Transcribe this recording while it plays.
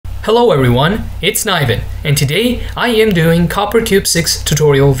Hello everyone, it's Niven, and today I am doing CopperCube 6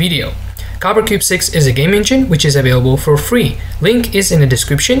 tutorial video. CopperCube 6 is a game engine which is available for free. Link is in the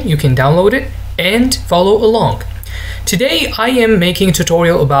description, you can download it and follow along. Today I am making a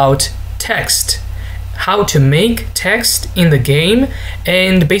tutorial about text, how to make text in the game,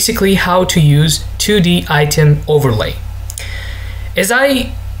 and basically how to use 2D item overlay. As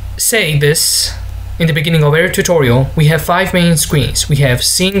I say this in the beginning of every tutorial, we have 5 main screens. We have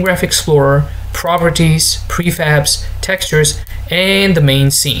Scene Graphic Explorer, Properties, Prefabs, Textures, and the main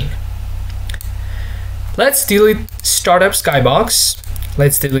scene. Let's delete Startup Skybox.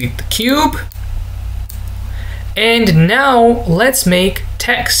 Let's delete the cube. And now let's make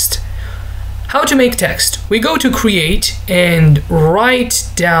text. How to make text? We go to Create, and right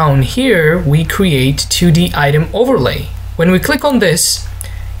down here we create 2D item overlay. When we click on this,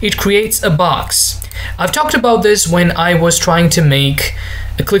 it creates a box. I've talked about this when I was trying to make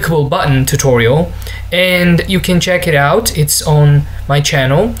a clickable button tutorial, and you can check it out, it's on my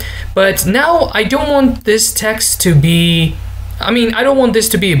channel. But now I don't want this text to be, I don't want this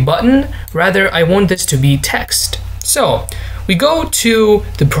to be a button, rather I want this to be text. So we go to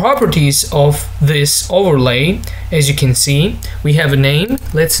the properties of this overlay. As you can see, we have a name.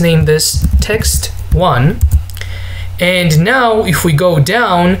 Let's name this text1. And now if we go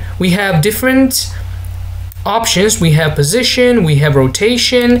down, we have different options. We have position, we have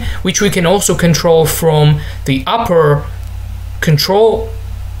rotation, which we can also control from the upper control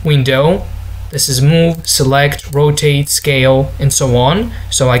window. This is move, select, rotate, scale, and so on.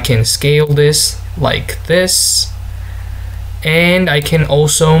 So I can scale this like this, and I can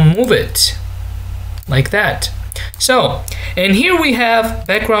also move it like that. So, and here we have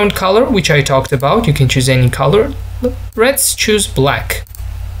background color, which I talked about. You can choose any color. Let's choose black.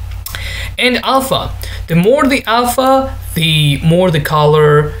 And alpha. The more the alpha, the more the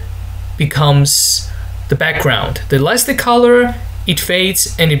color becomes the background. The less the color, it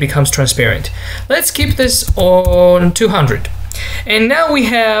fades and it becomes transparent. Let's keep this on 200. And now we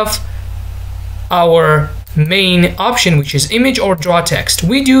have our main option, which is image or draw text.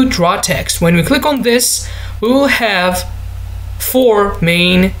 We do draw text. When we click on this, we will have 4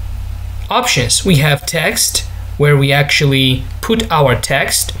 main options. We have text, where we actually put our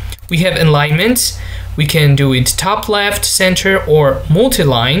text. We have alignment. We can do it top left, center, or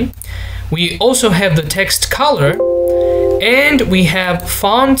multi-line. We also have the text color, and we have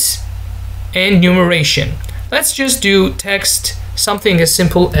font and numeration. Let's just do text, something as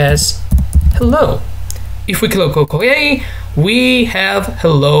simple as hello. If we click OK, we have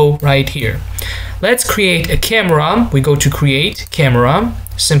hello right here. Let's create a camera. We go to create camera,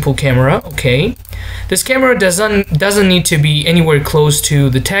 simple camera, okay. This camera doesn't need to be anywhere close to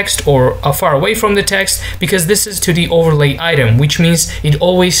the text or far away from the text, because this is to the overlay item, which means it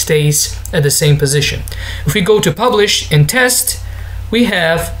always stays at the same position. If we go to publish and test, we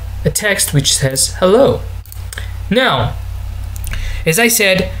have a text which says hello. Now, as I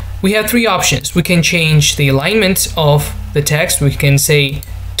said, we have 3 options. We can change the alignment of the text. We can say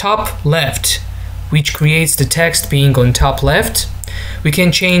top left, which creates the text being on top left. We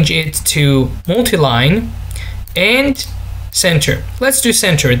can change it to multi-line and center. Let's do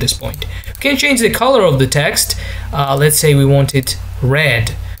center at this point. We can change the color of the text. Let's say we want it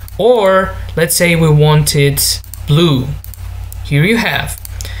red, or let's say we want it blue. Here you have.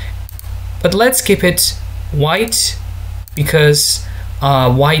 But let's keep it white, because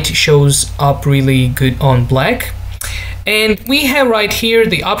white shows up really good on black. And we have right here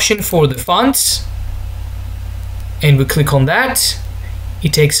the option for the fonts, and we click on that.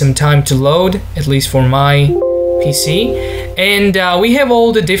 It takes some time to load, at least for my PC. And we have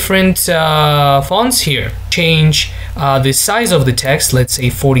all the different fonts here. Change the size of the text, let's say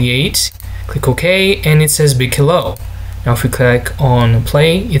 48. Click OK, and it says big hello. Now if we click on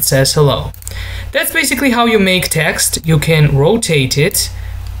play, it says hello. That's basically how you make text. You can rotate it,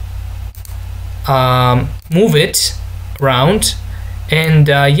 move it around, and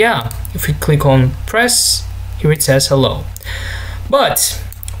yeah, if we click on press, here it says hello. But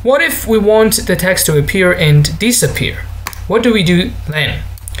what if we want the text to appear and disappear? What do we do then?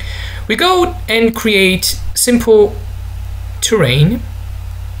 We go and create simple terrain,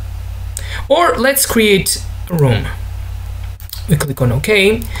 or let's create a room. We click on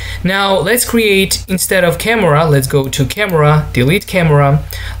OK. Now let's create, instead of camera, let's go to camera, delete camera.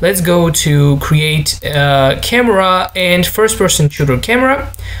 Let's go to create camera and first person shooter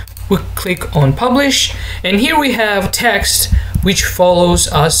camera. We click on publish, and here we have text which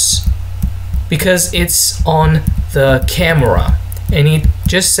follows us because it's on the camera, and it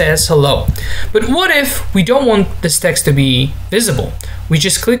just says hello. But what if we don't want this text to be visible? We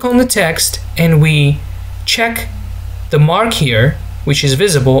just click on the text and we check the mark here, which is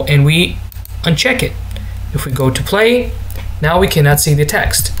visible, and we uncheck it. If we go to play, now we cannot see the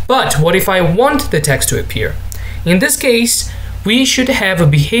text. But what if I want the text to appear? In this case, we should have a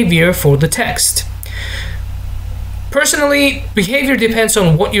behavior for the text. Personally, behavior depends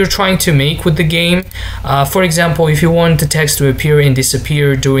on what you're trying to make with the game. For example, if you want the text to appear and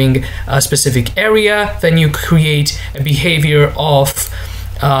disappear during a specific area, then you create a behavior of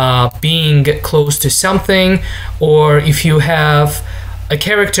being close to something. Or if you have a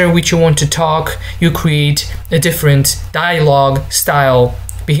character which you want to talk, you create a different dialogue style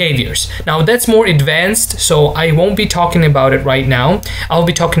behaviors. Now that's more advanced, so I won't be talking about it right now. I'll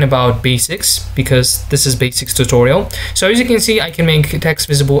be talking about basics because this is basics tutorial. So as you can see, I can make text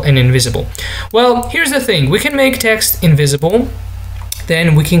visible and invisible. Well, here's the thing. We can make text invisible.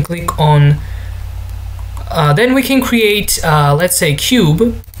 Then we can click on, then we can create, let's say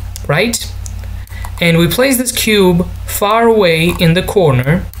cube, right? And we place this cube far away in the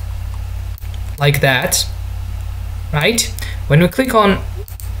corner like that, right? When we click on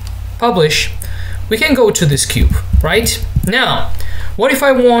publish, we can go to this cube, right? Now, what if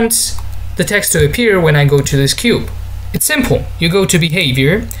I want the text to appear when I go to this cube? It's simple. You go to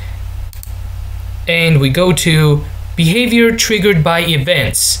behavior and we go to behavior triggered by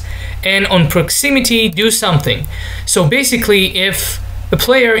events, and on proximity do something. So basically, if the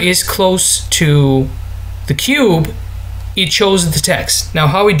player is close to the cube, it shows the text. Now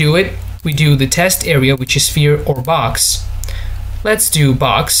how we do it? We do the test area, which is sphere or box. Let's do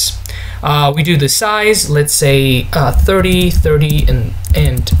box. We do the size, let's say 30, 30,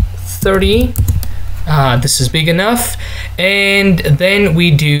 and 30. This is big enough. And then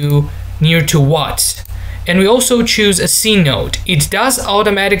we do near to what. And we also choose a scene node. It does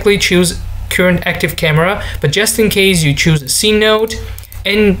automatically choose current active camera, but just in case you choose a scene node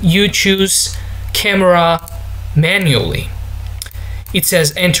and you choose camera manually. It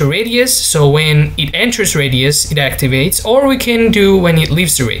says enter radius, so when it enters radius, it activates, or we can do when it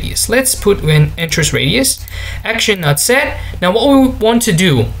leaves the radius. Let's put when enters radius, action not set. Now what we want to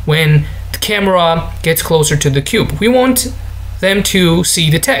do when the camera gets closer to the cube, we want them to see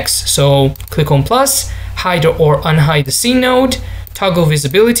the text. So click on plus, hide or unhide the scene node, toggle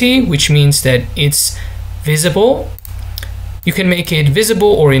visibility, which means that it's visible. You can make it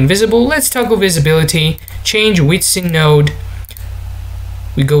visible or invisible. Let's toggle visibility, change which scene node.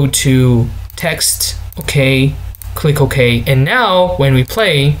 We go to text, okay, click OK, and now when we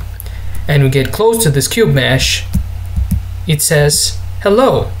play and we get close to this cube mesh, it says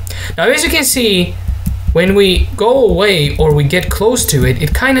hello. Now as you can see, when we go away or we get close to it,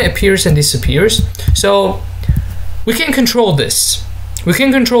 it kind of appears and disappears. So we can control this. We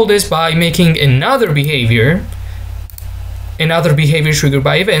can control this by making another behavior triggered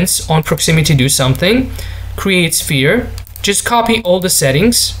by events. On proximity do something, create sphere. Just copy all the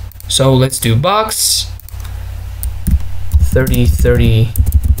settings. So let's do box 30, 30,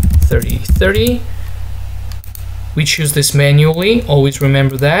 30, 30. We choose this manually, always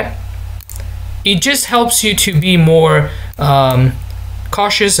remember that. It just helps you to be more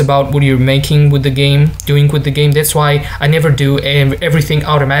cautious about what you're making with the game, doing with the game. That's why I never do everything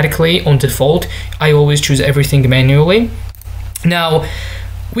automatically on default. I always choose everything manually. Now,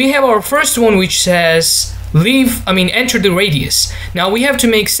 we have our first one which says enter the radius. Now we have to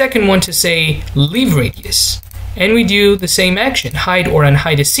make second one to say leave radius. And we do the same action, hide or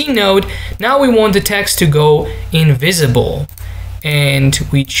unhide a scene node. Now we want the text to go invisible. And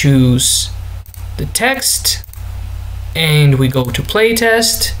we choose the text and we go to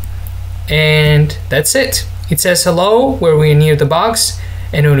playtest, and that's it. It says hello where we're near the box,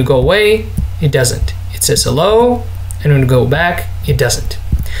 and when we go away, it doesn't. It says hello, and when we go back, it doesn't.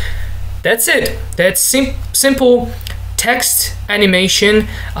 That's it. That's simple text animation.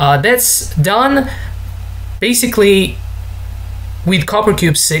 That's done basically with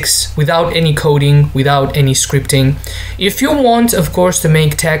CopperCube 6 without any coding, without any scripting. If you want, of course, to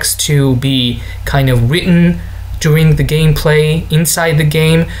make text to be kind of written during the gameplay, inside the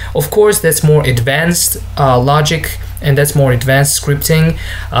game, of course, that's more advanced logic and that's more advanced scripting.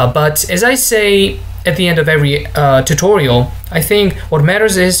 But as I say at the end of every tutorial, I think what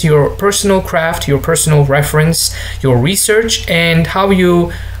matters is your personal craft, your personal reference, your research, and how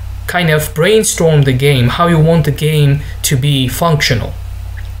you kind of brainstorm the game, how you want the game to be functional.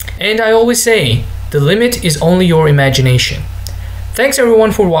 And I always say, the limit is only your imagination. Thanks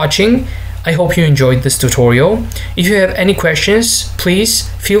everyone for watching. I hope you enjoyed this tutorial. If you have any questions, please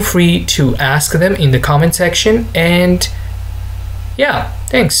feel free to ask them in the comment section, and Yeah,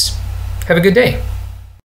 thanks. Have a good day.